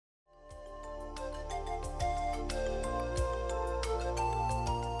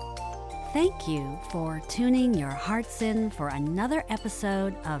Thank you for tuning your hearts in for another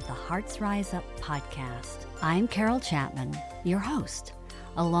episode of the Hearts Rise Up podcast. I'm Carol Chapman, your host,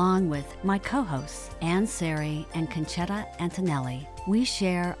 along with my co-hosts, Ann Sari and Conchetta Antonelli. We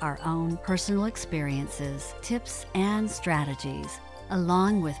share our own personal experiences, tips, and strategies,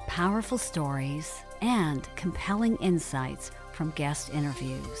 along with powerful stories and compelling insights from guest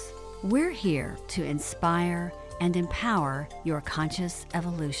interviews. We're here to inspire and empower your conscious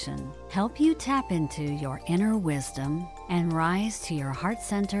evolution, help you tap into your inner wisdom, and rise to your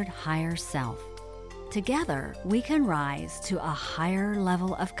heart-centered higher self. Together, we can rise to a higher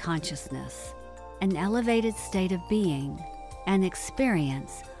level of consciousness, an elevated state of being, and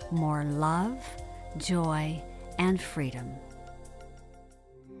experience more love, joy, and freedom.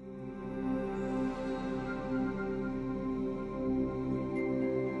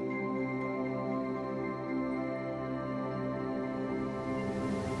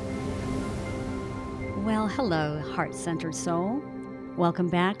 Well, hello, heart-centered soul. Welcome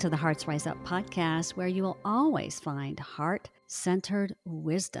back to the Hearts Rise Up podcast, where you will always find heart-centered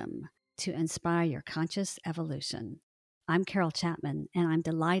wisdom to inspire your conscious evolution. I'm Carol Chapman, and I'm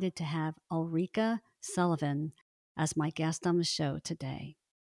delighted to have Ulrika Sullivan as my guest on the show today.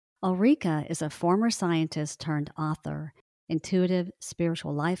 Ulrika is a former scientist turned author, intuitive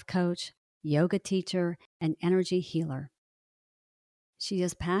spiritual life coach, yoga teacher, and energy healer. She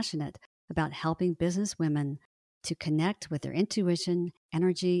is passionate about helping business women to connect with their intuition,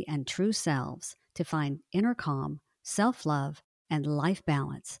 energy, and true selves to find inner calm, self-love, and life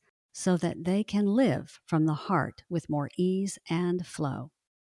balance so that they can live from the heart with more ease and flow.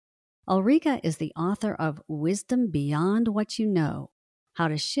 Ulrika is the author of Wisdom Beyond What You Know, How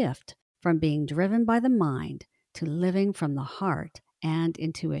to Shift from Being Driven by the Mind to Living from the Heart and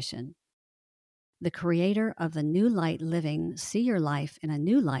Intuition. The creator of the New Light Living See Your Life in a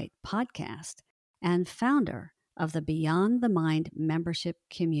New Light podcast, and founder of the Beyond the Mind membership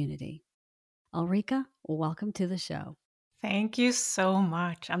community. Ulrika, welcome to the show. Thank you so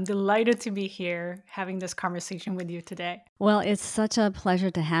much. I'm delighted to be here having this conversation with you today. Well, it's such a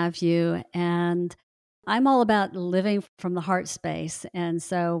pleasure to have you. And I'm all about living from the heart space. And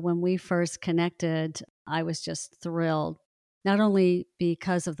so when we first connected, I was just thrilled, not only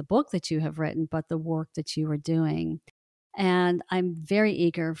because of the book that you have written, but the work that you were doing. And I'm very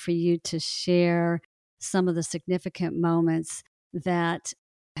eager for you to share some of the significant moments that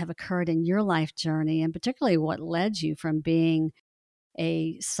have occurred in your life journey, and particularly what led you from being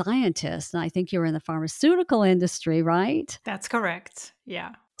a scientist, and I think you were in the pharmaceutical industry, right? That's correct.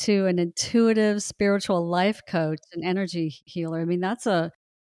 Yeah. To an intuitive spiritual life coach and energy healer. I mean, that's a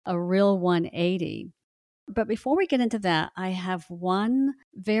real 180. But before we get into that, I have one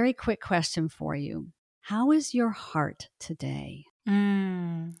very quick question for you. How is your heart today?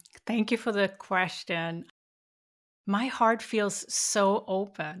 Thank you for the question. My heart feels so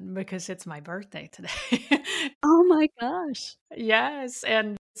open because it's my birthday today. Oh my gosh. Yes.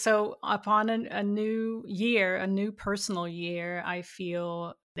 And so, upon a new year, a new personal year, I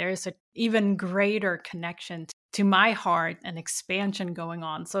feel there's an even greater connection to my heart and expansion going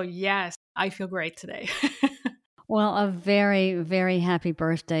on. So, yes, I feel great today. Well, a very, very happy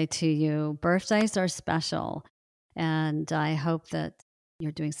birthday to you. Birthdays are special, and I hope that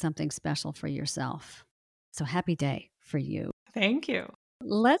you're doing something special for yourself. So happy day for you. Thank you.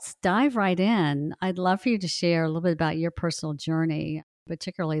 Let's dive right in. I'd love for you to share a little bit about your personal journey,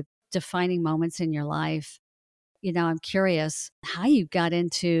 particularly defining moments in your life. You know, I'm curious how you got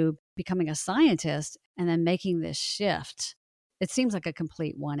into becoming a scientist and then making this shift. It seems like a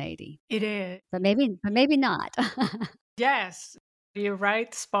complete 180, It is. but maybe not. Yes, you're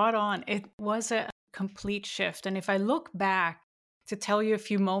right. Spot on. It was a complete shift. And if I look back to tell you a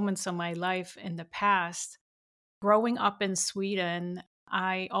few moments of my life in the past, growing up in Sweden,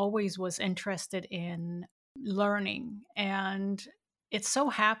 I always was interested in learning. And it so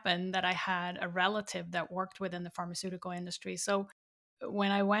happened that I had a relative that worked within the pharmaceutical industry. So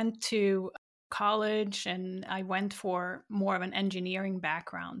when I went to college and I went for more of an engineering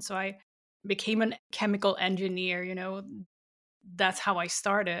background, so I became a chemical engineer, that's how I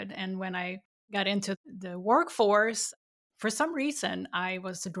started. And when I got into the workforce, for some reason, I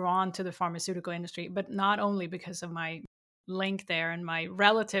was drawn to the pharmaceutical industry, but not only because of my link there and my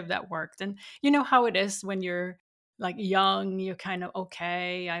relative that worked. And you know how it is when you're like young, you're kind of,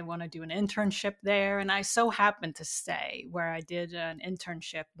 okay, I want to do an internship there. And I so happened to stay where I did an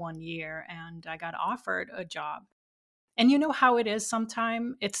internship 1 year and I got offered a job. And you know how it is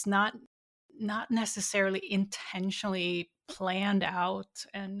sometimes it's not necessarily intentionally planned out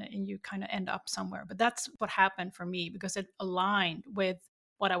and you kind of end up somewhere. But that's what happened for me because it aligned with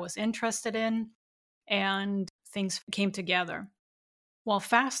what I was interested in, and things came together. Well,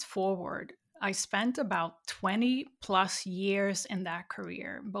 fast forward, I spent about 20 plus years in that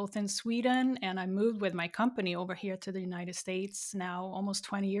career, both in Sweden, and I moved with my company over here to the United States now almost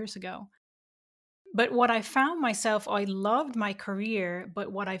 20 years ago. But what I found myself, I loved my career,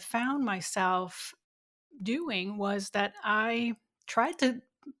 but what I found myself doing was that I tried to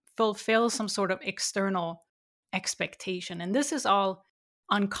fulfill some sort of external expectation. And this is all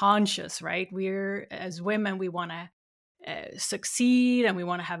unconscious, right? We're, as women, we want to succeed and we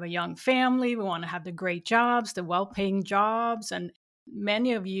want to have a young family. We want to have the great jobs, the well paying jobs. And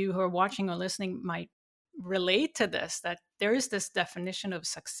many of you who are watching or listening might relate to this, that there is this definition of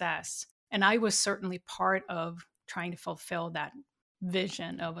success. And I was certainly part of trying to fulfill that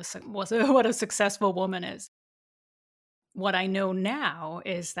vision of what a successful woman is. What I know now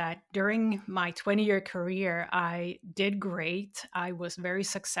is that during my 20-year career, I did great. I was very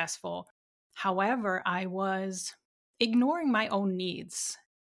successful. However, I was ignoring my own needs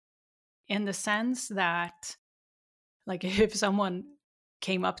in the sense that, like, if someone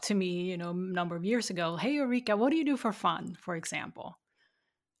came up to me, a number of years ago, "Hey, Eureka, what do you do for fun?" for example,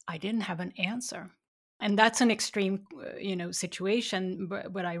 I didn't have an answer. And that's an extreme, situation.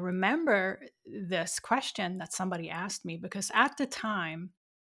 But I remember this question that somebody asked me because at the time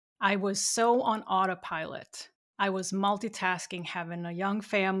I was so on autopilot. I was multitasking, having a young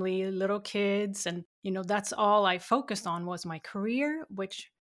family, little kids, and that's all I focused on was my career,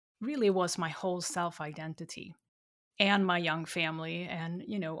 which really was my whole self-identity, and my young family, and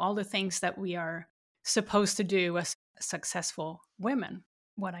all the things that we are supposed to do as successful women.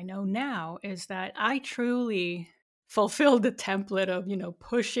 What I know now is that I truly fulfilled the template of,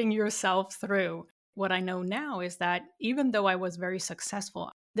 pushing yourself through. What I know now is that even though I was very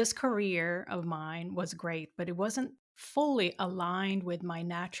successful, this career of mine was great, but it wasn't fully aligned with my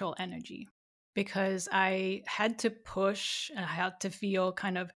natural energy because I had to push and I had to feel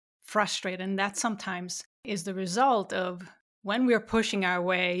kind of frustrated. And that sometimes is the result of when we're pushing our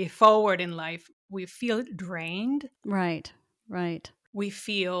way forward in life, we feel drained. Right, right. We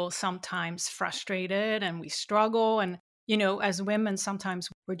feel sometimes frustrated and we struggle. And, as women, sometimes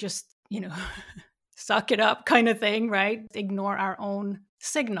we're just, suck it up kind of thing, right? Ignore our own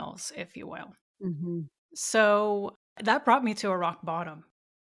signals, if you will. Mm-hmm. So that brought me to a rock bottom,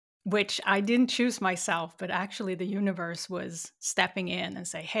 which I didn't choose myself, but actually the universe was stepping in and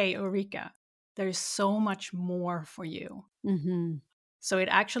say, "Hey, Eureka, there's so much more for you." Mm-hmm. So it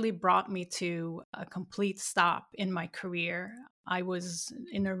actually brought me to a complete stop in my career. I was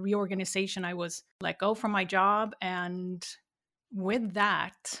in a reorganization. I was let go from my job. And with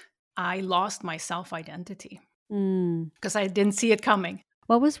that, I lost my self-identity Mm. because I didn't see it coming.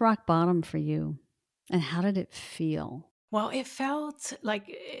 What was rock bottom for you, and how did it feel? Well, it felt like,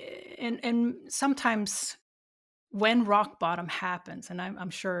 and sometimes when rock bottom happens, and I'm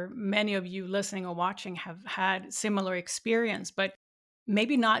sure many of you listening or watching have had similar experience, but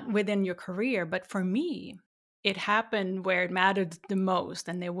maybe not within your career. But for me, it happened where it mattered the most.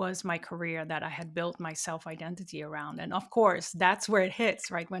 And it was my career that I had built my self identity around. And of course, that's where it hits,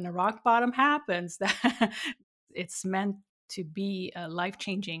 right? When a rock bottom happens, that it's meant to be a life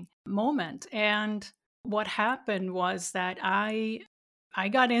changing moment. And what happened was that I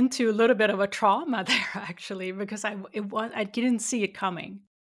got into a little bit of a trauma there actually because I didn't see it coming.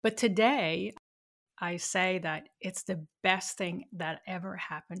 But today I say that it's the best thing that ever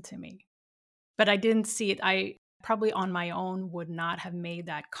happened to me. But I didn't see it. I probably on my own would not have made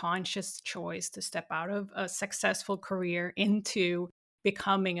that conscious choice to step out of a successful career into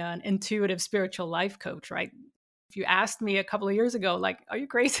becoming an intuitive spiritual life coach, right? If you asked me a couple of years ago, like, "Are you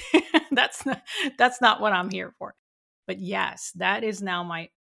crazy?" that's not what I'm here for. But yes, that is now my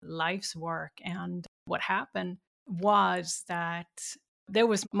life's work. And what happened was that there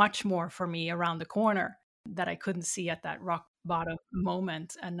was much more for me around the corner that I couldn't see at that rock bottom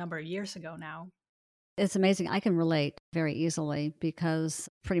moment a number of years ago now. It's amazing. I can relate very easily because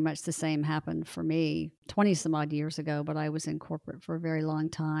pretty much the same happened for me 20 some odd years ago, but I was in corporate for a very long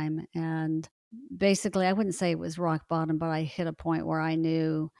time. And basically, I wouldn't say it was rock bottom, but I hit a point where I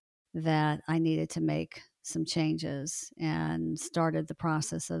knew that I needed to make some changes and started the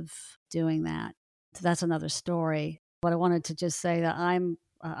process of doing that. So that's another story. But I wanted to just say that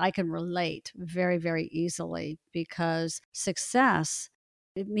I can relate very, very easily because success,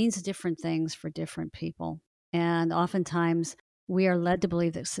 it means different things for different people. And oftentimes we are led to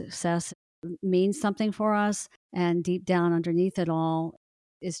believe that success means something for us. And deep down underneath it all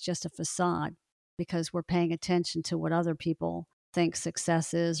is just a facade because we're paying attention to what other people think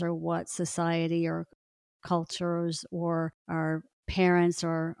success is or what society or cultures or our parents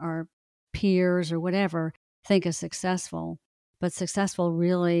or our peers or whatever think is successful. But successful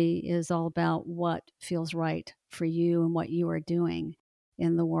really is all about what feels right for you and what you are doing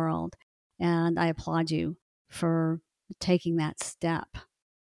in the world. And I applaud you for taking that step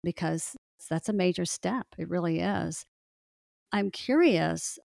because that's a major step. It really is. I'm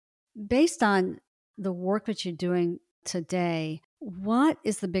curious, based on the work that you're doing today, what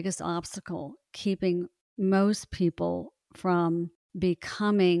is the biggest obstacle keeping most people from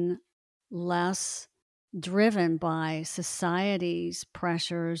becoming less driven by society's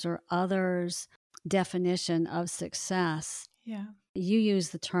pressures or others' definition of success? Yeah. You use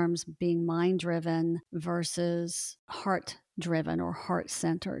the terms being mind driven versus heart driven or heart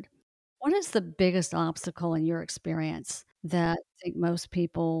centered. What is the biggest obstacle in your experience that I think most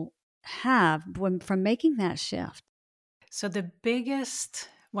people have from making that shift? So the biggest,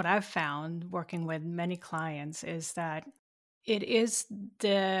 what I've found working with many clients is that it is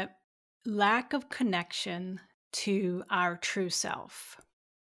the lack of connection to our true self.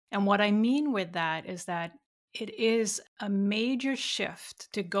 And what I mean with that is that it is a major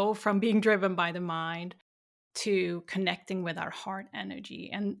shift to go from being driven by the mind to connecting with our heart energy.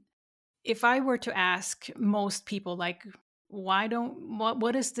 And if I were to ask most people, like,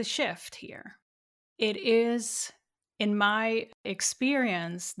 what is the shift here? It is, in my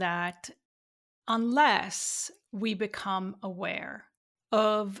experience, that unless we become aware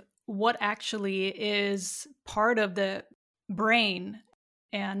of what actually is part of the brain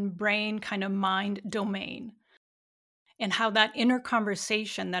and brain kind of mind domain, and how that inner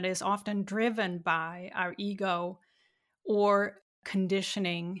conversation that is often driven by our ego or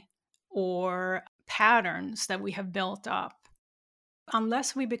conditioning or patterns that we have built up,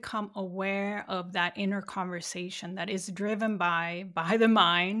 unless we become aware of that inner conversation that is driven by the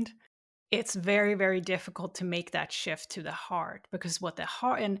mind, it's very, very difficult to make that shift to the heart. Because what the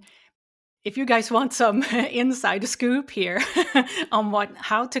heart, and if you guys want some inside scoop here on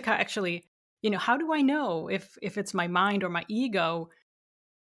how to actually, how do I know if it's my mind or my ego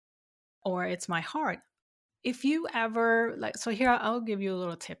or it's my heart? If you ever, like, so here, I'll give you a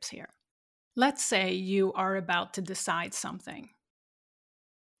little tips here. Let's say you are about to decide something.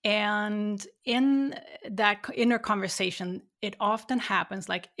 And in that inner conversation, it often happens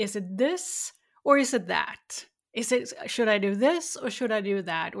like, is it this or is it that? Should I do this or should I do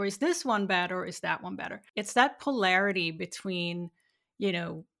that? Or is this one better or is that one better? It's that polarity between,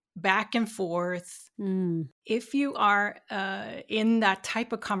 back and forth. Mm. If you are in that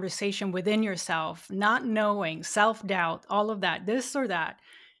type of conversation within yourself, not knowing, self doubt, all of that, this or that,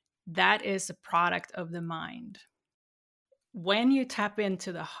 that is a product of the mind. When you tap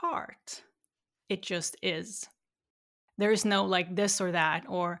into the heart, it just is. There is no like this or that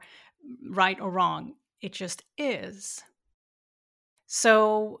or right or wrong. It just is.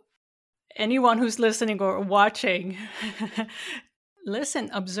 So, anyone who's listening or watching, listen,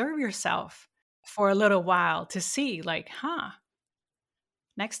 observe yourself for a little while to see, like,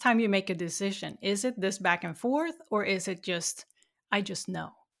 next time you make a decision, is it this back and forth or is it just, I just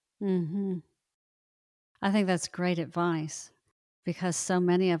know? Hmm. I think that's great advice because so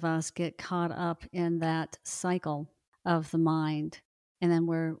many of us get caught up in that cycle of the mind. And then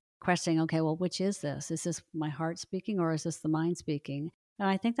we're questioning, okay, well, which is this? Is this my heart speaking or is this the mind speaking? And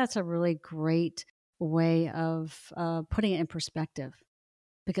I think that's a really great way of putting it in perspective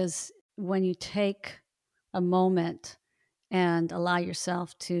because when you take a moment and allow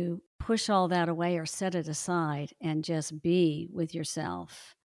yourself to push all that away or set it aside and just be with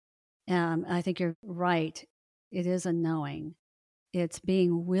yourself, I think you're right. It is a knowing. It's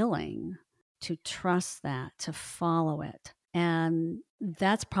being willing to trust that, to follow it. And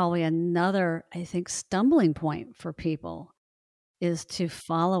that's probably another, I think, stumbling point for people is to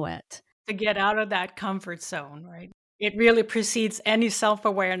follow it. To get out of that comfort zone, right? It really precedes any self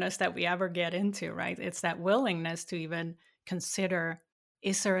awareness that we ever get into, right? It's that willingness to even consider,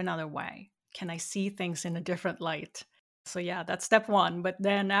 is there another way? Can I see things in a different light? So, yeah, that's step one. But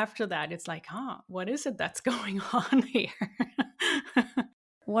then after that, it's like, what is it that's going on here?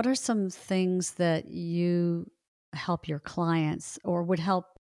 What are some things that you help your clients or would help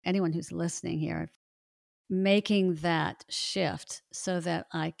anyone who's listening here making that shift so that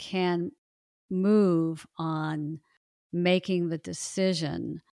I can move on making the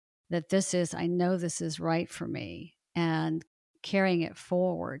decision that I know this is right for me and carrying it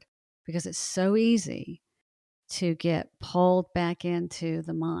forward because it's so easy to get pulled back into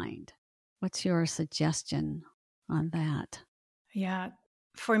the mind. What's your suggestion on that? Yeah.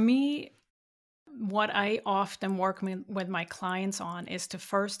 For me, what I often work with my clients on is to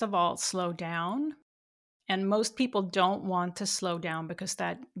first of all slow down And most people don't want to slow down because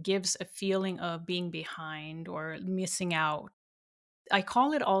that gives a feeling of being behind or missing out. I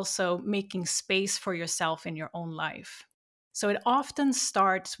call it also making space for yourself in your own life. So it often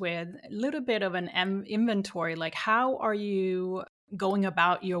starts with a little bit of an inventory, like how are you going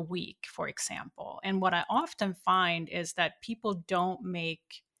about your week, for example. And what I often find is that people don't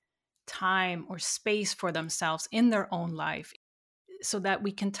make time or space for themselves in their own life so that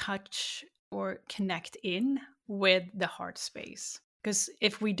we can touch or connect in with the heart space. Because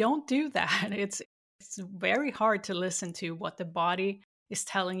if we don't do that, it's very hard to listen to what the body is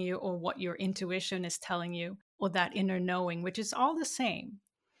telling you or what your intuition is telling you or that inner knowing, which is all the same.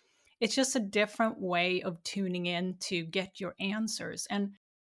 It's just a different way of tuning in to get your answers. And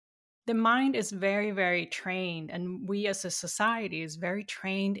the mind is very, very trained, and we as a society is very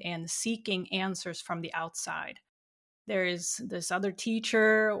trained in seeking answers from the outside. There is this other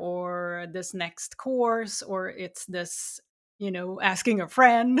teacher or this next course, or it's this, asking a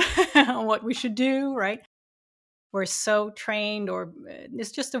friend what we should do, right? We're so trained, or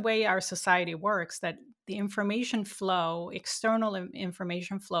it's just the way our society works, that the information flow, external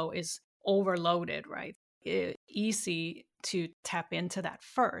information flow, is overloaded, right? Easy to tap into that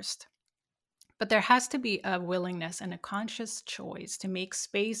first. But there has to be a willingness and a conscious choice to make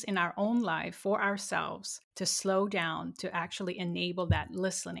space in our own life for ourselves to slow down, to actually enable that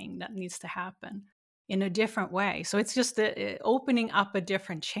listening that needs to happen in a different way. So it's just opening up a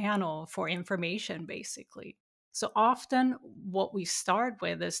different channel for information, basically. So often, what we start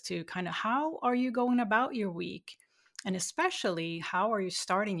with is to kind of, how are you going about your week? And especially, how are you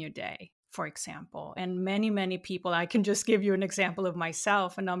starting your day, for example? And many, many people, I can just give you an example of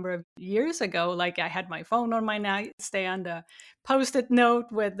myself. A number of years ago, like I had my phone on my nightstand, a post it note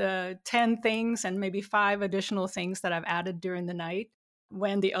with 10 things and maybe 5 additional things that I've added during the night.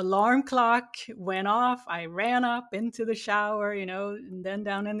 When the alarm clock went off, I ran up into the shower, and then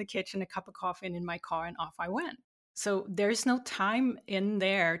down in the kitchen, a cup of coffee, and in my car, and off I went. So there's no time in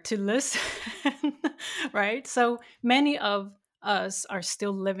there to listen, right? So many of us are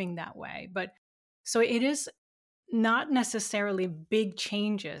still living that way. But so it is not necessarily big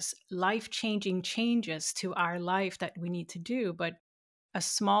changes, life changing changes to our life that we need to do, but a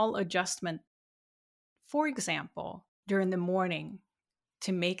small adjustment, for example, during the morning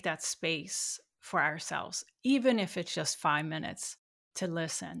to make that space for ourselves, even if it's just 5 minutes to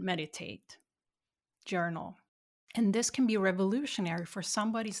listen, meditate, journal. And this can be revolutionary for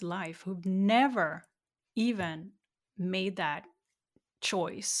somebody's life who've never even made that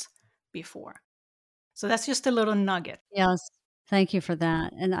choice before. So that's just a little nugget. Yes. Thank you for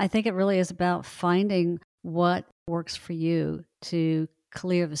that. And I think it really is about finding what works for you to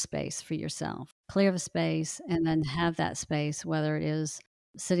clear the space for yourself. Clear the space and then have that space, whether it is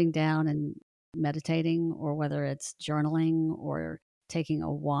sitting down and meditating or whether it's journaling or taking a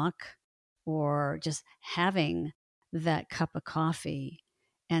walk or just having that cup of coffee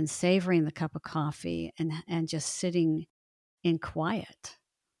and savoring the cup of coffee and just sitting in quiet.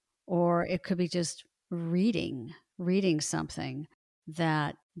 Or it could be just reading something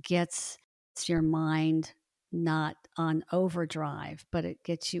that gets your mind not on overdrive, but it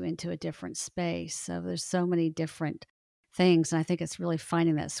gets you into a different space. So there's so many different things. And I think it's really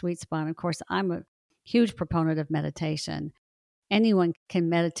finding that sweet spot. And of course, I'm a huge proponent of meditation. Anyone can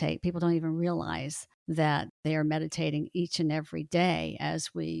meditate. People don't even realize that they are meditating each and every day,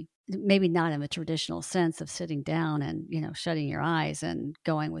 as we maybe not in the traditional sense of sitting down and, shutting your eyes and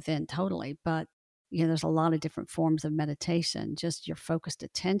going within totally, but there's a lot of different forms of meditation. Just your focused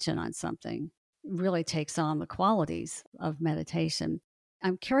attention on something really takes on the qualities of meditation.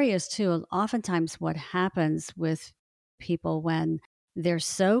 I'm curious too, oftentimes what happens with people when they're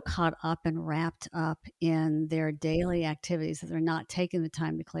so caught up and wrapped up in their daily activities that they're not taking the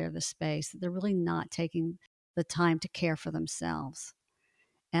time to clear the space, that they're really not taking the time to care for themselves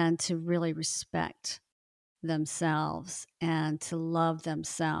and to really respect themselves and to love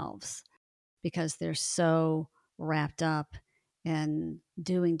themselves because they're so wrapped up in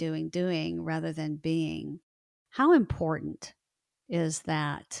doing rather than being. How important is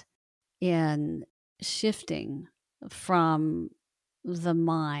that in shifting from the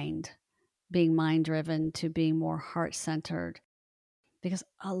mind, being mind driven, to being more heart centered? Because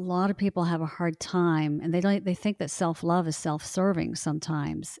a lot of people have a hard time and they think that self-love is self-serving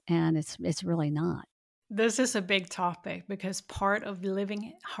sometimes, and it's really not. This is a big topic because part of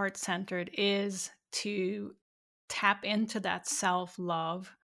living heart centered is to tap into that self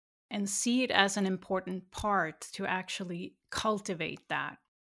love and see it as an important part to actually cultivate that.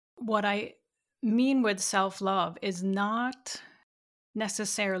 What I mean with self love is not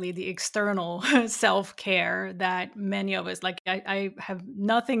necessarily the external self-care that many of us, like I have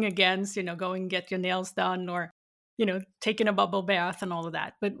nothing against, going and get your nails done or, taking a bubble bath and all of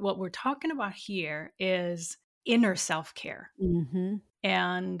that. But what we're talking about here is inner self-care. Mm-hmm.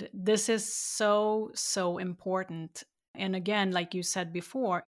 And this is so, so important. And again, like you said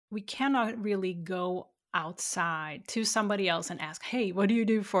before, we cannot really go outside to somebody else and ask, hey, what do you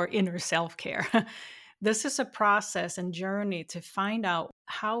do for inner self care? This is a process and journey to find out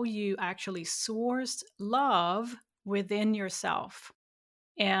how you actually source love within yourself.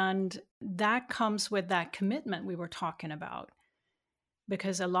 And that comes with that commitment we were talking about.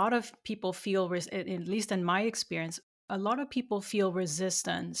 Because a lot of people feel, at least in my experience, a lot of people feel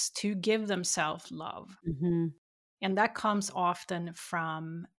resistance to give themselves love. Mm-hmm. And that comes often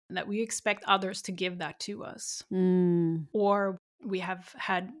from that we expect others to give that to us. Mm. Or we have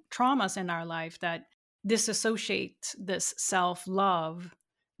had traumas in our life that disassociate this self love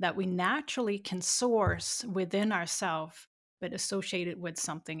that we naturally can source within ourselves, but associate it with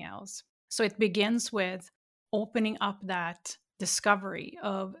something else. So it begins with opening up that discovery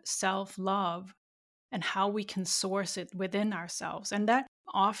of self love and how we can source it within ourselves. And that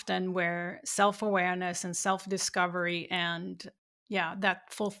often where self awareness and self discovery and, yeah,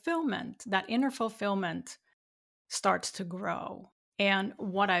 that fulfillment, that inner fulfillment starts to grow. And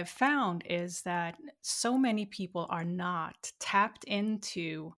what I've found is that so many people are not tapped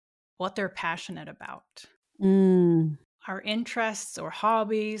into what they're passionate about. Mm. Our interests or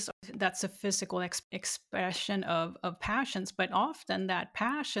hobbies, that's a physical expression of passions, but often that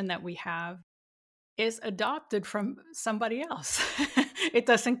passion that we have is adopted from somebody else. It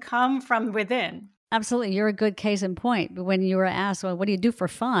doesn't come from within. Absolutely. You're a good case in point. But when you were asked, well, what do you do for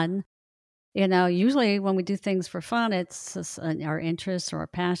fun? Usually when we do things for fun, it's our interest or our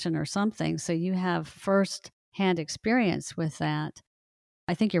passion or something. So you have first-hand experience with that.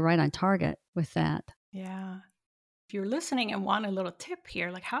 I think you're right on target with that. Yeah. If you're listening and want a little tip here,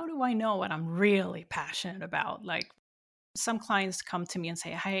 like how do I know what I'm really passionate about? Like some clients come to me and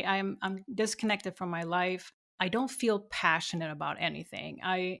say, "Hey, I'm disconnected from my life. I don't feel passionate about anything.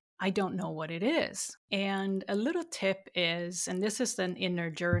 I don't know what it is." And a little tip is, and this is an inner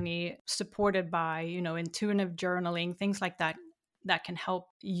journey supported by, intuitive journaling, things like that that can help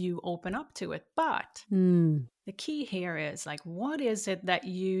you open up to it. But Mm. the key here is like, what is it that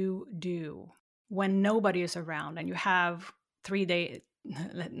you do when nobody is around and you have 3 days,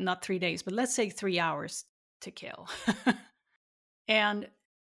 not 3 days, but let's say 3 hours to kill? And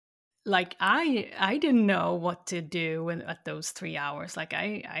like I didn't know what to do at those 3 hours. Like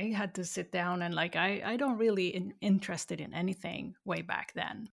I had to sit down and like I don't really interested in anything way back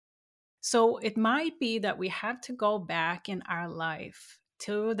then. So it might be that we have to go back in our life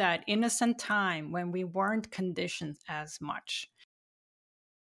to that innocent time when we weren't conditioned as much.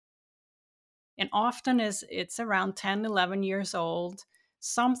 And often it's around 10, 11 years old,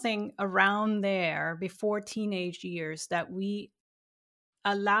 something around there before teenage years that we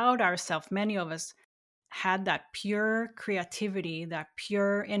allowed ourselves, many of us had that pure creativity, that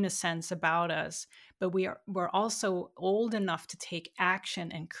pure innocence about us, but we're also old enough to take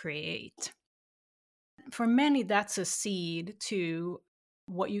action and create. For many, that's a seed to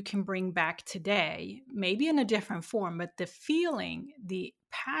what you can bring back today, maybe in a different form, but the feeling, the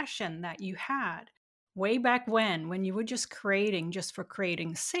passion that you had way back when you were just creating just for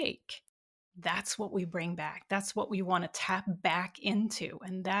creating's sake, that's what we bring back. That's what we want to tap back into.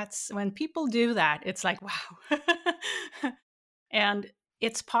 And that's when people do that, it's like, wow. And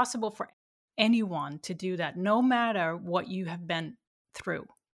it's possible for anyone to do that, no matter what you have been through,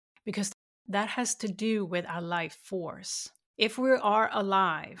 because that has to do with our life force. If we are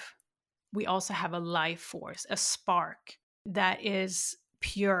alive, we also have a life force, a spark that is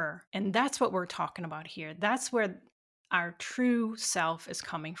pure. And that's what we're talking about here. That's where our true self is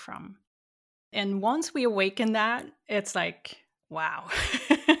coming from. And once we awaken that, it's like, wow.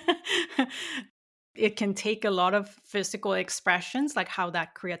 It can take a lot of physical expressions, like how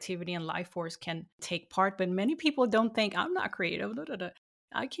that creativity and life force can take part. But many people don't think, I'm not creative. Da, da, da.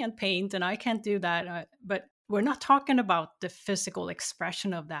 I can't paint and I can't do that. But we're not talking about the physical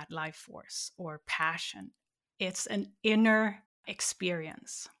expression of that life force or passion. It's an inner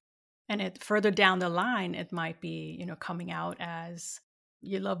experience. And it further down the line, it might be, coming out as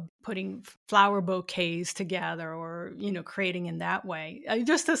you love putting flower bouquets together or, creating in that way,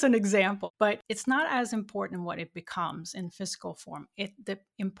 just as an example. But it's not as important what it becomes in physical form. The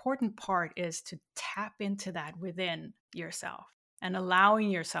important part is to tap into that within yourself and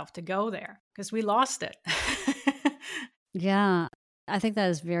allowing yourself to go there because we lost it. Yeah, I think that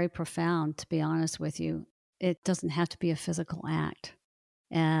is very profound, to be honest with you. It doesn't have to be a physical act.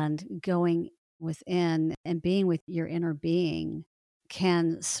 and going within and being with your inner being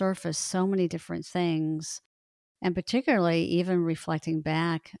can surface so many different things. And particularly even reflecting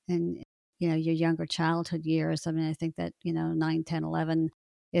back in, your younger childhood years. I mean, I think that, 9, 10, 11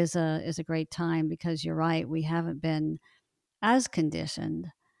 is a great time because you're right. We haven't been as conditioned.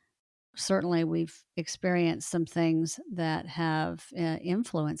 Certainly, we've experienced some things that have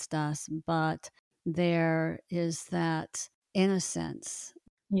influenced us, but there is that innocence,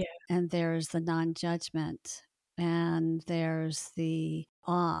 Yeah. and there's the non judgment, and there's the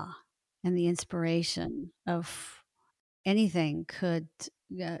awe and the inspiration of anything could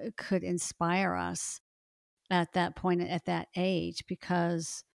inspire us at that point, at that age,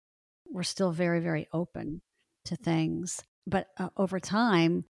 because we're still very, very open to things. But over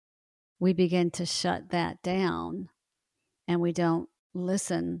time, we begin to shut that down, and we don't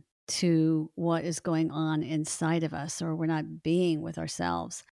listen to what is going on inside of us, or we're not being with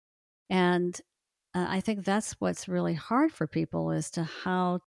ourselves. And I think that's what's really hard for people, is to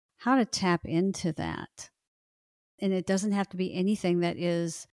how to tap into that. And it doesn't have to be anything that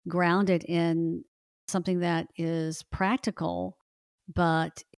is grounded in something that is practical,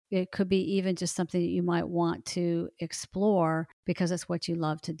 but it could be even just something that you might want to explore because it's what you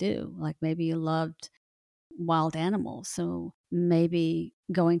love to do. Like maybe you loved wild animals. So maybe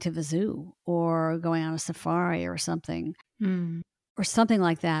going to the zoo or going on a safari Mm. or something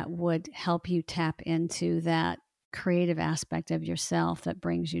like that would help you tap into that creative aspect of yourself that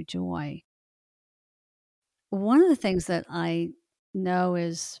brings you joy. One of the things that I know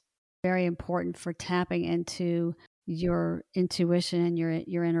is very important for tapping into your intuition and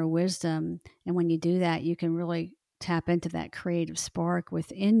your inner wisdom, and when you do that, you can really tap into that creative spark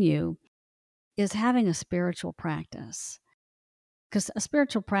within you, is having a spiritual practice. Because a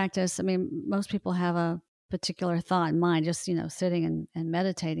spiritual practice, I mean, most people have a particular thought in mind, just, sitting and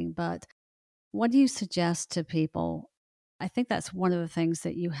meditating. But what do you suggest to people? I think that's one of the things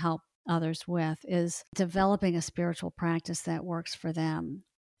that you help others with, is developing a spiritual practice that works for them.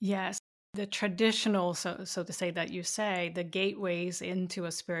 Yes. The traditional, so to say, that you say, the gateways into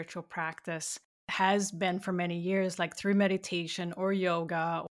a spiritual practice has been for many years, like through meditation or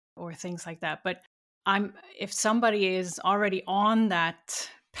yoga or things like that. But if somebody is already on that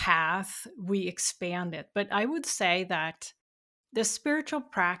path, we expand it. But I would say that the spiritual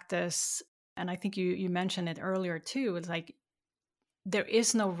practice, and I think you mentioned it earlier too, is like there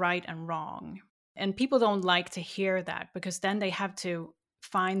is no right and wrong. And people don't like to hear that because then they have to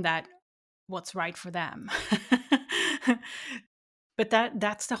find that what's right for them. But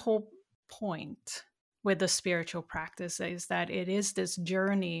that's the whole point with the spiritual practice, is that it is this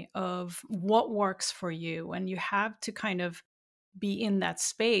journey of what works for you, and you have to kind of be in that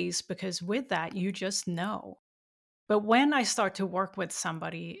space, because with that you just know. But when I start to work with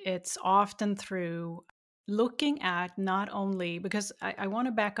somebody, it's often through looking at not only, because I want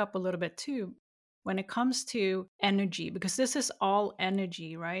to back up a little bit too, when it comes to energy, because this is all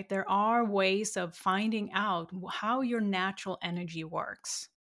energy, right? There are ways of finding out how your natural energy works.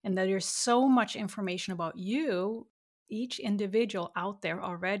 And that there's so much information about you, each individual out there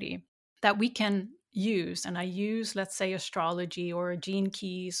already, that we can use. And I use, let's say, astrology or gene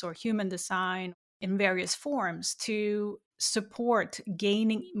keys or human design in various forms to support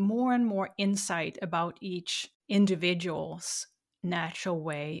gaining more and more insight about each individual's natural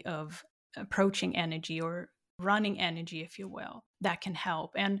way of approaching energy or running energy, if you will, that can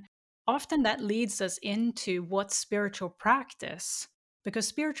help. And often that leads us into what spiritual practice, because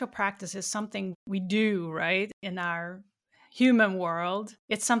spiritual practice is something we do, right, in our human world.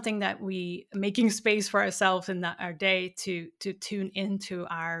 It's something that we making space for ourselves in our day to tune into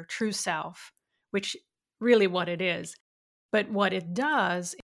our true self, which really what it is. But what it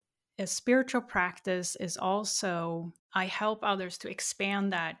does, a spiritual practice is also, I help others to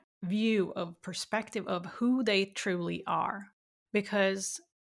expand that view of perspective of who they truly are. Because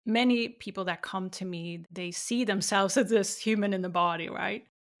many people that come to me, they see themselves as this human in the body, right?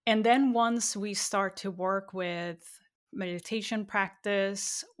 And then once we start to work with meditation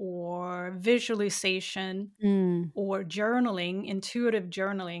practice or visualization Mm. or journaling, intuitive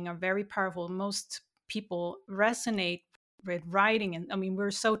journaling are very powerful. Most people resonate with writing. And I mean, we're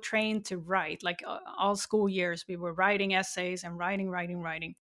so trained to write, like all school years, we were writing essays and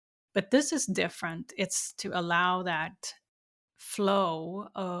writing. But this is different. It's to allow that flow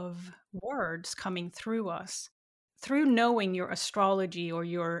of words coming through us through knowing your astrology or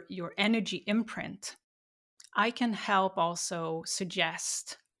your energy imprint. I can help also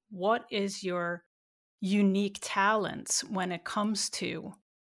suggest what is your unique talents when it comes to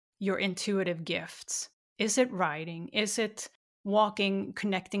your intuitive gifts. Is it writing? Is it walking,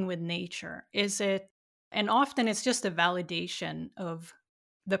 connecting with nature? Is it, and often it's just a validation of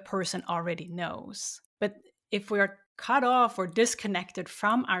the person already knows. But if we're cut off or disconnected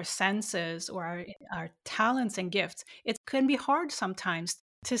from our senses or our talents and gifts, it can be hard sometimes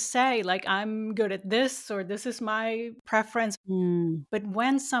to say, like, I'm good at this or this is my preference. Mm. But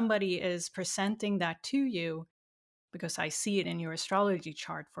when somebody is presenting that to you, because I see it in your astrology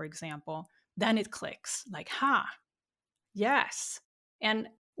chart, for example, then it clicks like, ha, yes. And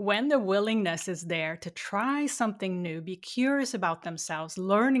when the willingness is there to try something new, be curious about themselves,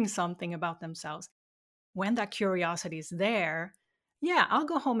 learning something about themselves, when that curiosity is there, yeah, I'll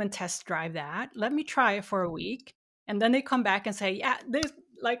go home and test drive that. Let me try it for a week. And then they come back and say, yeah, this,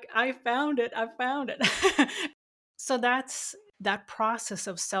 like, I found it. I found it. So that's that process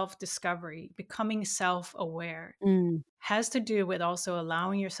of self discovery, becoming self aware, Mm. has to do with also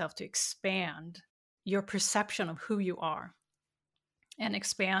allowing yourself to expand your perception of who you are and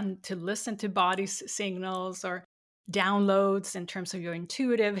expand to listen to body signals or downloads in terms of your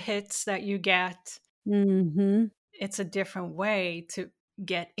intuitive hits that you get. Mm-hmm. It's a different way to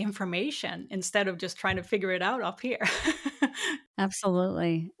get information instead of just trying to figure it out up here.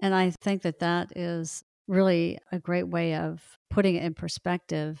 Absolutely. And I think that that is really a great way of putting it in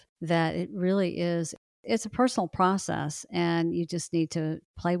perspective, that it really is, it's a personal process and you just need to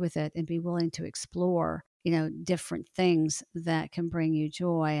play with it and be willing to explore, different things that can bring you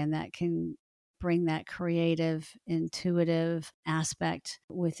joy and that can bring that creative, intuitive aspect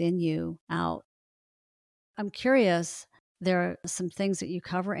within you out. I'm curious, there are some things that you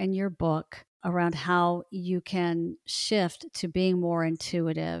cover in your book around how you can shift to being more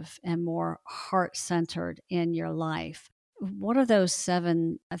intuitive and more heart centered in your life. What are those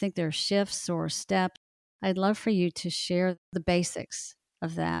seven? I think they're shifts or steps. I'd love for you to share the basics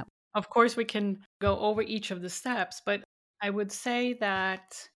of that. Of course, we can go over each of the steps, but I would say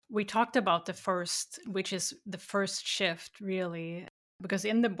that we talked about the first, which is the first shift, really, because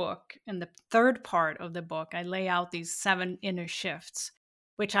in the book, in the third part of the book, I lay out these seven inner shifts,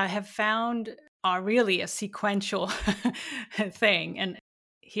 which I have found are really a sequential thing. And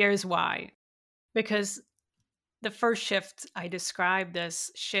here's why. Because the first shift, I described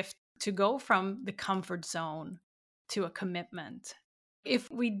this shift to go from the comfort zone to a commitment.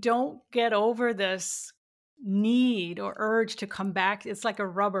 If we don't get over this need or urge to come back, it's like a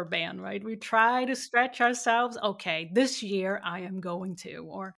rubber band, right? We try to stretch ourselves. Okay, this year I am going to,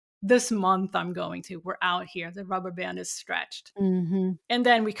 or this month I'm going to. We're out here. The rubber band is stretched. Hmm. And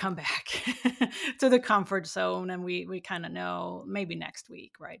then we come back to the comfort zone and we kind of know maybe next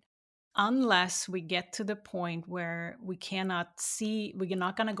week, right? Unless we get to the point where we cannot see, we're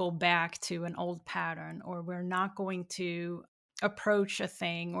not going to go back to an old pattern, or we're not going to approach a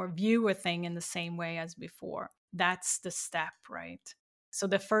thing or view a thing in the same way as before. That's the step, right? So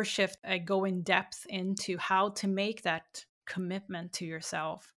the first shift, I go in depth into how to make that commitment to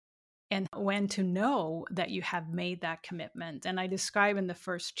yourself and when to know that you have made that commitment. And I describe in the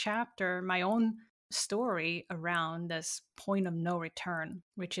first chapter my own story around this point of no return,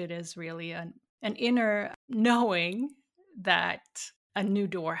 which it is really an inner knowing that a new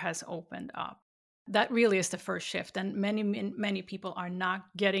door has opened up. That really is the first shift. And many people are not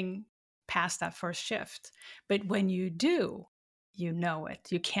getting past that first shift. But when you do, you know it,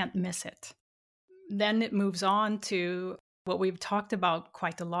 you can't miss it. Then it moves on to what we've talked about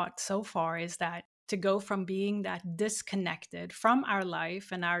quite a lot so far, is that to go from being that disconnected from our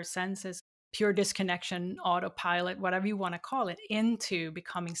life and our senses, pure disconnection, autopilot, whatever you want to call it, into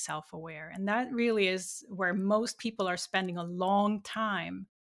becoming self aware. And that really is where most people are spending a long time.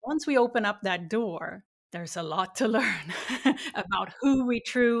 Once we open up that door, there's a lot to learn about who we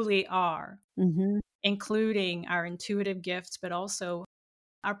truly are, Hmm. including our intuitive gifts, but also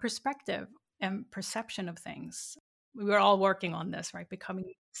our perspective and perception of things. We were all working on this, right?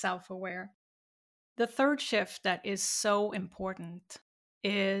 Becoming self aware. The third shift that is so important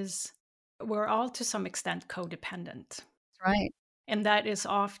is we're all to some extent codependent. Right. And that is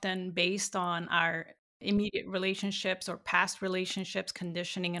often based on our immediate relationships or past relationships,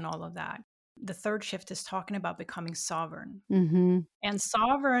 conditioning, and all of that. The third shift is talking about becoming sovereign. Hmm. And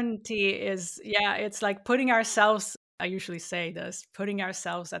sovereignty is, yeah, it's like putting ourselves, I usually say this, putting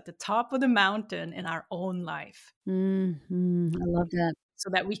ourselves at the top of the mountain in our own life Hmm. I love that. so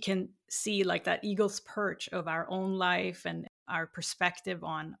that we can see like that eagle's perch of our own life and our perspective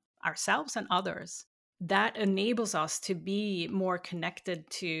on ourselves and others. That enables us to be more connected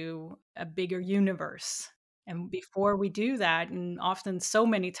to a bigger universe. And before we do that, and often so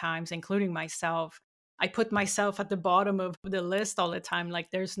many times, including myself, I put myself at the bottom of the list all the time. Like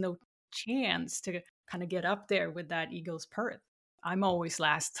there's no chance to kind of get up there with that eagle's perch. I'm always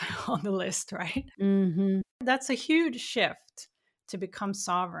last on the list, right? Mm-hmm. That's a huge shift to become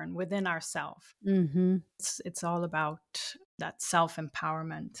sovereign within ourselves. Mm-hmm. It's all about that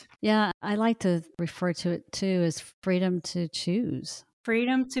self-empowerment. Yeah, I like to refer to it too as freedom to choose.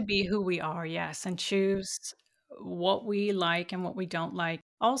 Freedom to be who we are, yes, and choose what we like and what we don't like.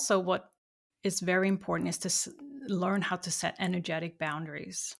 Also, what is very important is to learn how to set energetic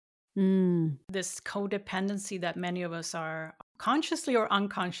boundaries. Mm. This codependency that many of us are consciously or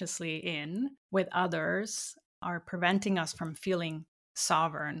unconsciously in with others are preventing us from feeling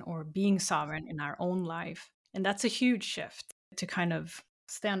sovereign or being sovereign in our own life. And that's a huge shift to kind of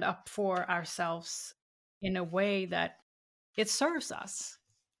stand up for ourselves in a way that it serves us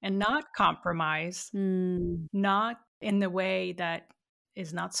and not compromise, Mm. not in the way that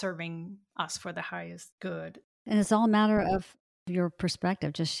is not serving us for the highest good. And it's all a matter of your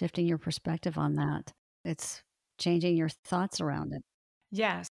perspective, just shifting your perspective on that. It's changing your thoughts around it.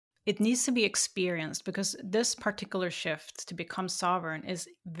 Yes, it needs to be experienced because this particular shift to become sovereign is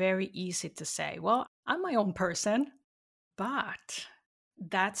very easy to say. Well, I'm my own person, but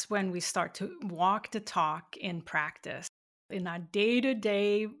that's when we start to walk the talk in practice in our day to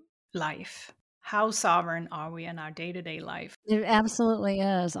day life. How sovereign are we in our day to day life? It absolutely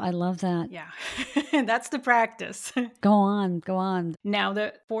is. I love that. Yeah, that's the practice. Go on, go on. Now,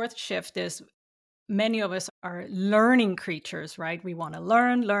 the fourth shift is many of us are learning creatures, right? We want to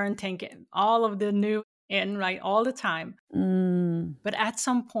learn, take all of the new in, right, all the time. Mm. But at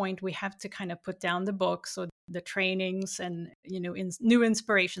some point, we have to kind of put down the books or the trainings and new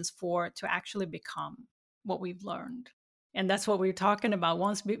inspirations to actually become what we've learned. And that's what we're talking about.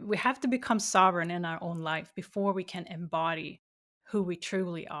 Once we have to become sovereign in our own life before we can embody who we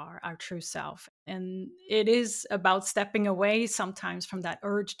truly are, our true self. And it is about stepping away sometimes from that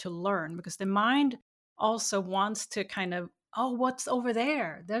urge to learn because the mind also wants to kind of, oh, what's over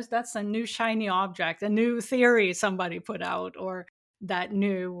there? That's a new shiny object, a new theory somebody put out, or that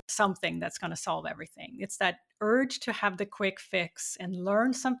new something that's going to solve everything. It's that urge to have the quick fix and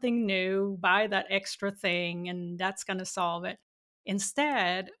learn something new, buy that extra thing, and that's going to solve it.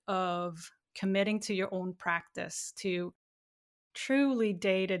 Instead of committing to your own practice to truly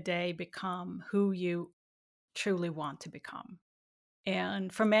day to day become who you truly want to become.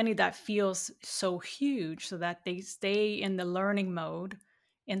 And for many, that feels so huge so that they stay in the learning mode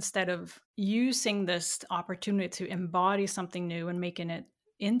instead of using this opportunity to embody something new and making it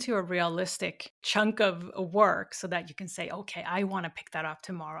into a realistic chunk of work so that you can say, okay, I want to pick that up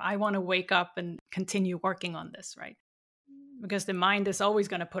tomorrow. I want to wake up and continue working on this, right? Because the mind is always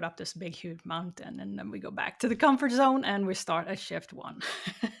going to put up this big, huge mountain. And then we go back to the comfort zone and we start at shift one.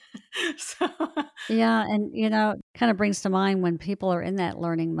 So, Yeah, and kind of brings to mind when people are in that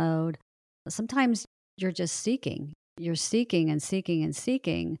learning mode, sometimes you're just seeking. You're seeking and seeking and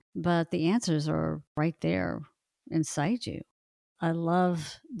seeking, but the answers are right there inside you. I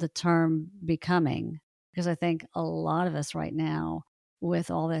love the term becoming because I think a lot of us right now, with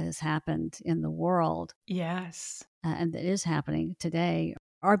all that has happened in the world yes. and that is happening today,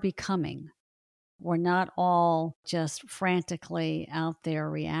 are becoming. We're not all just frantically out there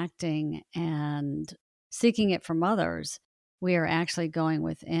reacting and seeking it from others. We are actually going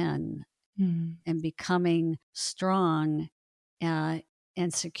within Mm. and becoming strong uh,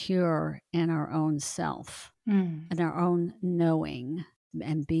 and secure in our own self Mm. and our own knowing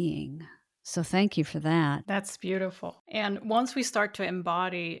and being. So, thank you for that. That's beautiful. And once we start to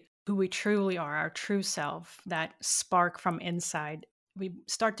embody who we truly are, our true self, that spark from inside, we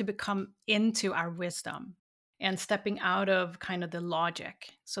start to become into our wisdom and stepping out of kind of the logic.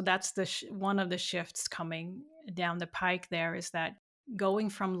 So that's one of the shifts coming down the pike there is that going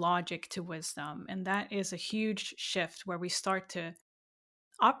from logic to wisdom. And that is a huge shift where we start to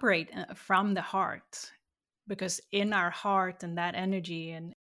operate from the heart because in our heart and that energy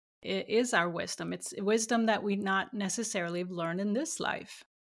and it is our wisdom. It's wisdom that we not necessarily have learned in this life.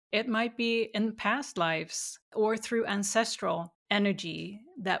 It might be in past lives or through ancestral energy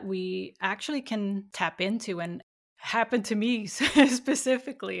that we actually can tap into and happened to me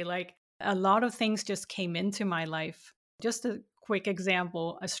specifically. Like a lot of things just came into my life. Just a quick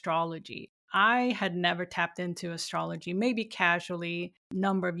example, astrology. I had never tapped into astrology, maybe casually, a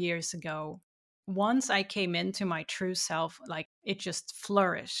number of years ago. Once I came into my true self, like it just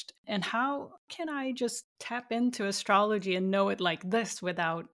flourished. And how can I just tap into astrology and know it like this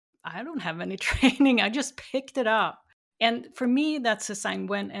without, I don't have any training. I just picked it up. And for me, that's a sign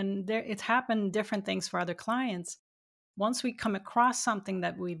and there, it's happened different things for other clients. Once we come across something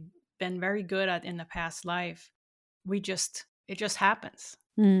that we've been very good at in the past life, it just happens.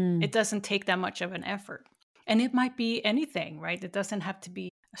 Mm. It doesn't take that much of an effort. And it might be anything, right? It doesn't have to be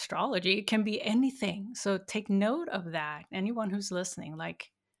astrology, it can be anything. So take note of that. Anyone who's listening, like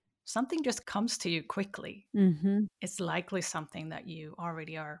something just comes to you quickly. Mm-hmm. It's likely something that you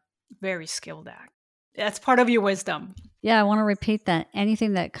already are very skilled at. That's part of your wisdom. Yeah, I want to repeat that.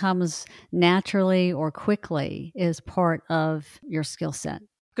 Anything that comes naturally or quickly is part of your skill set.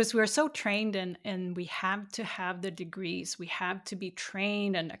 Because we're so trained and we have to have the degrees. We have to be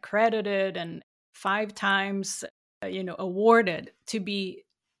trained and accredited and 5 times, awarded to be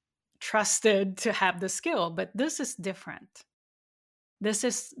trusted to have the skill. But this is different. This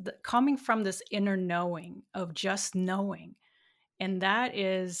is coming from this inner knowing of just knowing. And that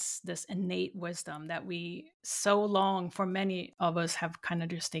is this innate wisdom that we so long, for many of us, have kind of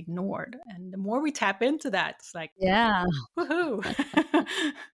just ignored. And the more we tap into that, it's like, Yeah. woohoo.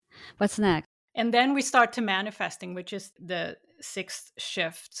 What's next? And then we start to manifesting, which is the sixth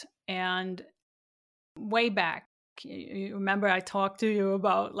shift. And way back, you remember I talked to you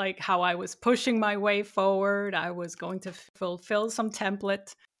about like how I was pushing my way forward. I was going to fulfill some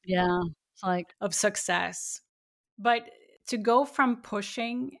template Yeah. It's like, of success. But to go from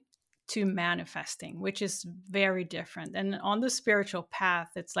pushing to manifesting, which is very different. And on the spiritual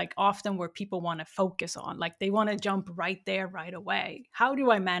path, it's like often where people want to focus on, like they want to jump right there right away. How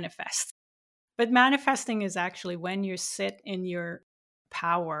do I manifest? But manifesting is actually when you sit in your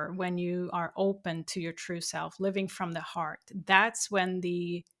power, when you are open to your true self, living from the heart. That's when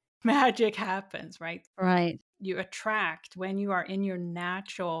the magic happens, right? right. You attract when you are in your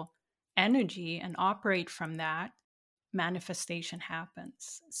natural energy and operate from that. Manifestation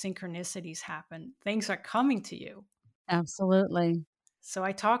happens, synchronicities happen, things are coming to you. Absolutely. So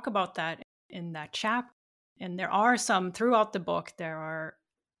I talk about that in that chapter. And there are some throughout the book, there are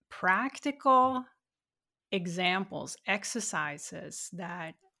practical examples, exercises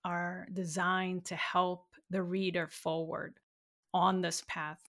that are designed to help the reader forward on this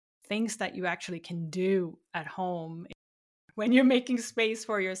path. Things that you actually can do at home when you're making space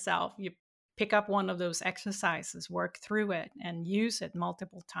for yourself. You pick up one of those exercises, work through it, and use it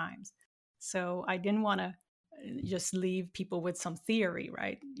multiple times. So I didn't want to just leave people with some theory,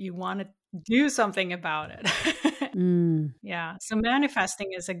 right? You want to do something about it. Mm, Yeah. So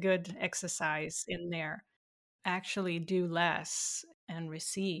manifesting is a good exercise in there. Actually, do less and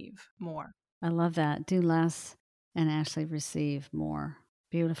receive more. I love that. Do less and actually receive more.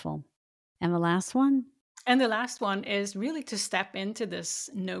 Beautiful. And the last one? And the last one is really to step into this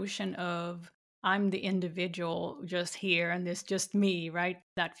notion of I'm the individual just here and it's just me, right?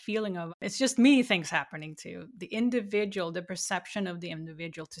 That feeling of it's just me things happening to the individual, the perception of the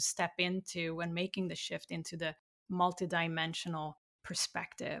individual to step into when making the shift into the multidimensional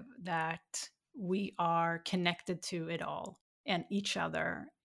perspective that we are connected to it all and each other.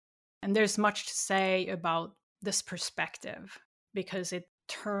 And there's much to say about this perspective because it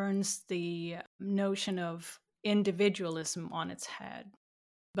turns the notion of individualism on its head.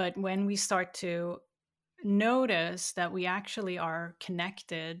 But when we start to notice that we actually are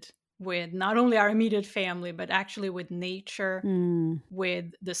connected with not only our immediate family, but actually with nature, Mm, with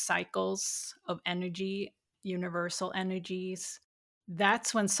the cycles of energy, universal energies,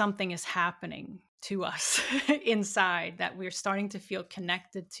 that's when something is happening to us inside that we're starting to feel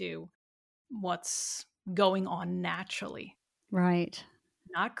connected to what's going on naturally, right.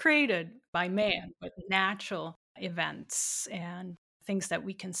 not created by man, but natural events and things that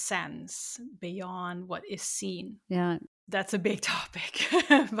we can sense beyond what is seen. Yeah. That's a big topic.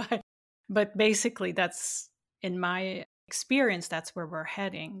 but basically, that's in my experience, that's where we're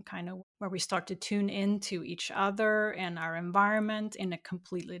heading, kind of where we start to tune into each other and our environment in a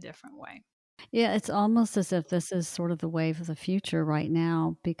completely different way. Yeah. It's almost as if this is sort of the wave of the future right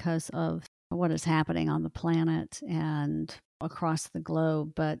now because of what is happening on the planet and across the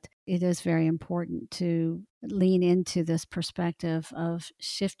globe. But it is very important to lean into this perspective of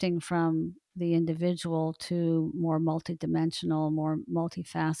shifting from the individual to more multidimensional, more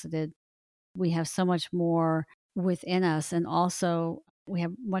multifaceted. We have so much more within us, and also we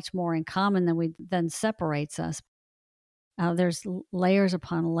have much more in common than separates us. There's layers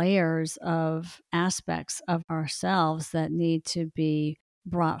upon layers of aspects of ourselves that need to be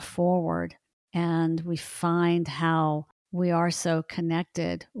brought forward. And we find how we are so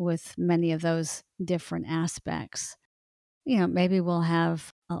connected with many of those different aspects. Maybe we'll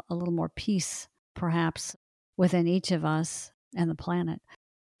have a little more peace, perhaps, within each of us and the planet.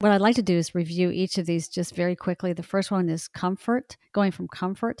 What I'd like to do is review each of these just very quickly. The first one is comfort, going from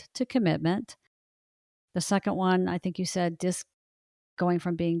comfort to commitment. The second one, I think you said, going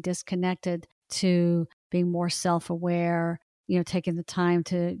from being disconnected to being more self aware, taking the time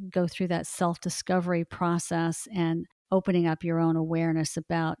to go through that self-discovery process and opening up your own awareness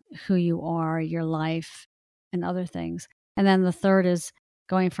about who you are, your life, and other things. And then the third is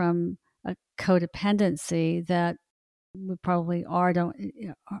going from a codependency that we probably are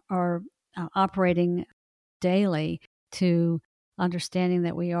operating daily to understanding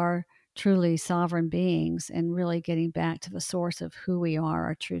that we are truly sovereign beings and really getting back to the source of who we are,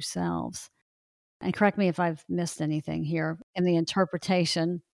 our true selves. And correct me if I've missed anything here in the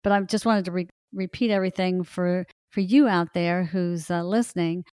interpretation, but I just wanted to repeat everything for you out there who's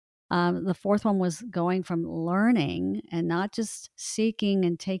listening. The fourth one was going from learning and not just seeking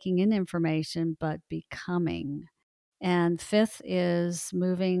and taking in information, but becoming. And fifth is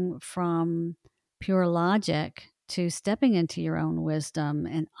moving from pure logic to stepping into your own wisdom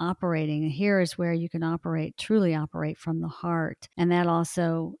and operating. And here is where you can truly operate from the heart. And that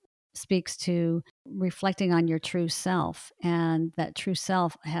also speaks to reflecting on your true self. And that true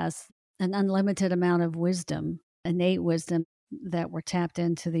self has an unlimited amount of wisdom, innate wisdom that we're tapped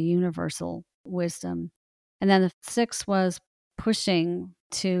into the universal wisdom. And then the sixth was pushing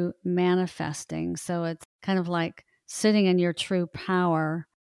to manifesting. So it's kind of like sitting in your true power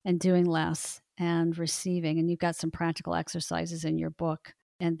and doing less and receiving. And you've got some practical exercises in your book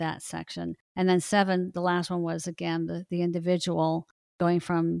in that section. And then 7, the last one was again the individual, going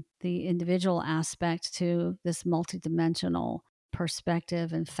from the individual aspect to this multidimensional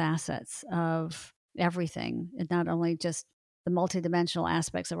perspective and facets of everything. And not only just the multidimensional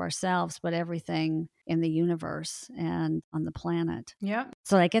aspects of ourselves, but everything in the universe and on the planet. Yep.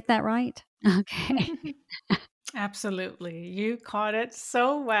 So did I get that right? Okay. Absolutely. You caught it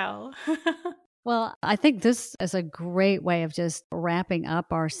so well. Well, I think this is a great way of just wrapping up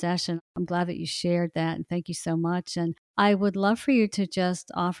our session. I'm glad that you shared that, and thank you so much. And I would love for you to just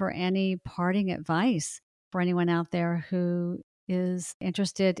offer any parting advice for anyone out there who is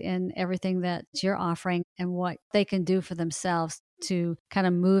interested in everything that you're offering and what they can do for themselves to kind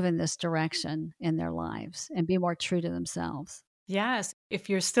of move in this direction in their lives and be more true to themselves. Yes, if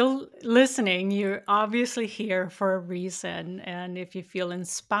you're still listening, you're obviously here for a reason. And if you feel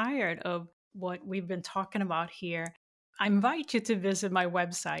inspired of what we've been talking about here, I invite you to visit my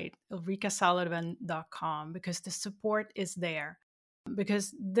website, ulrikasullivan.com, because the support is there.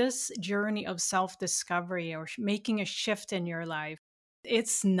 Because this journey of self discovery or making a shift in your life,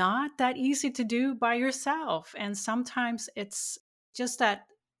 it's not that easy to do by yourself. And sometimes it's just that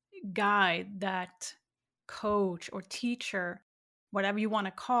guide, that coach or teacher, whatever you want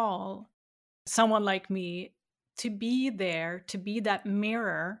to call someone like me, to be there, to be that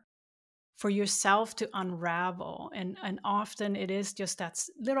mirror for yourself to unravel. And often it is just that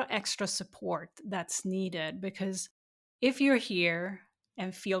little extra support that's needed, because if you're here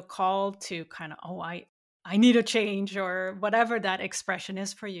and feel called to kind of, oh, I need a change, or whatever that expression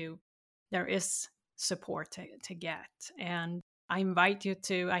is for you, there is support to get. And I invite you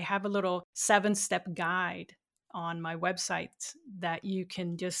to, I have a little 7-step guide on my website that you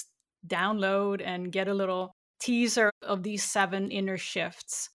can just download and get a little teaser of these 7 inner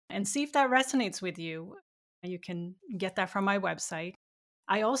shifts and see if that resonates with you. You can get that from my website.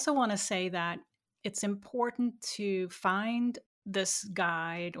 I also want to say that it's important to find this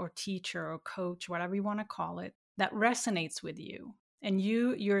guide or teacher or coach, whatever you want to call it, that resonates with you. And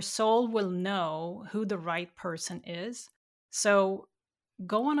your soul will know who the right person is. So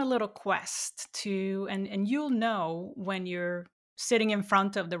go on a little quest and you'll know when you're sitting in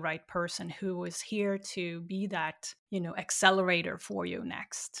front of the right person who is here to be that, accelerator for you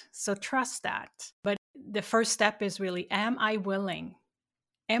next. So trust that. But the first step is really, am I willing?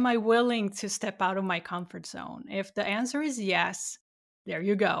 Am I willing to step out of my comfort zone? If the answer is yes, there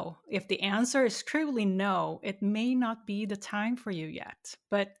you go. If the answer is truly no, it may not be the time for you yet.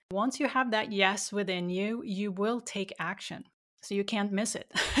 But once you have that yes within you, you will take action. So you can't miss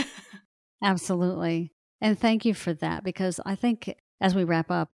it. Absolutely. And thank you for that, because I think as we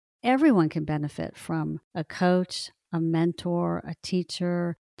wrap up, everyone can benefit from a coach, a mentor, a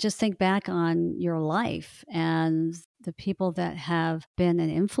teacher. Just think back on your life and the people that have been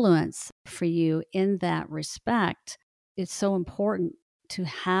an influence for you in that respect. It's so important to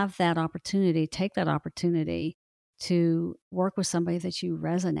have that opportunity, take that opportunity to work with somebody that you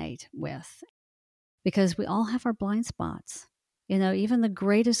resonate with, because we all have our blind spots. Even the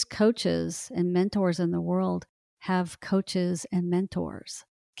greatest coaches and mentors in the world have coaches and mentors.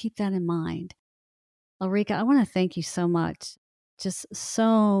 Keep that in mind. Ulrika, I want to thank you so much. Just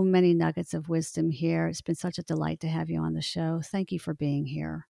so many nuggets of wisdom here. It's been such a delight to have you on the show. Thank you for being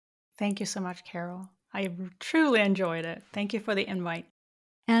here. Thank you so much, Carol. I truly enjoyed it. Thank you for the invite.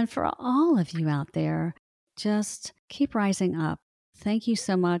 And for all of you out there, just keep rising up. Thank you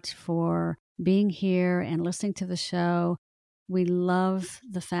so much for being here and listening to the show. We love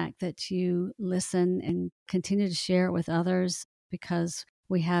the fact that you listen and continue to share it with others, because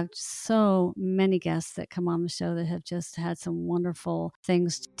we have so many guests that come on the show that have just had some wonderful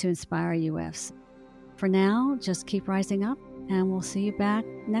things to inspire you with. For now, just keep rising up, and we'll see you back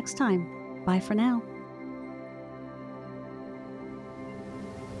next time. Bye for now.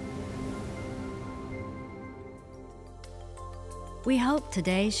 We hope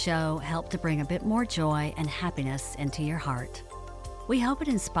today's show helped to bring a bit more joy and happiness into your heart. We hope it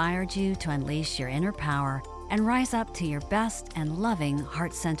inspired you to unleash your inner power and rise up to your best and loving,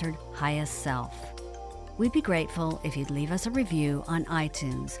 heart-centered, highest self. We'd be grateful if you'd leave us a review on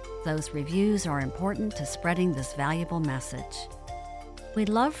iTunes. Those reviews are important to spreading this valuable message. We'd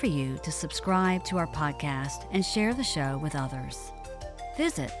love for you to subscribe to our podcast and share the show with others.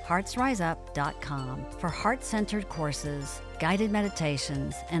 Visit heartsriseup.com for heart-centered courses, guided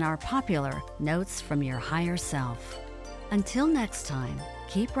meditations, and our popular Notes from Your Higher Self. Until next time,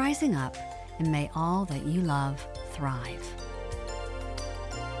 keep rising up, and may all that you love thrive.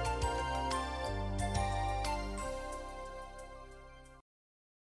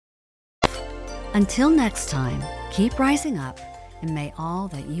 Until next time, keep rising up, and may all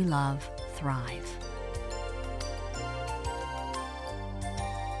that you love thrive.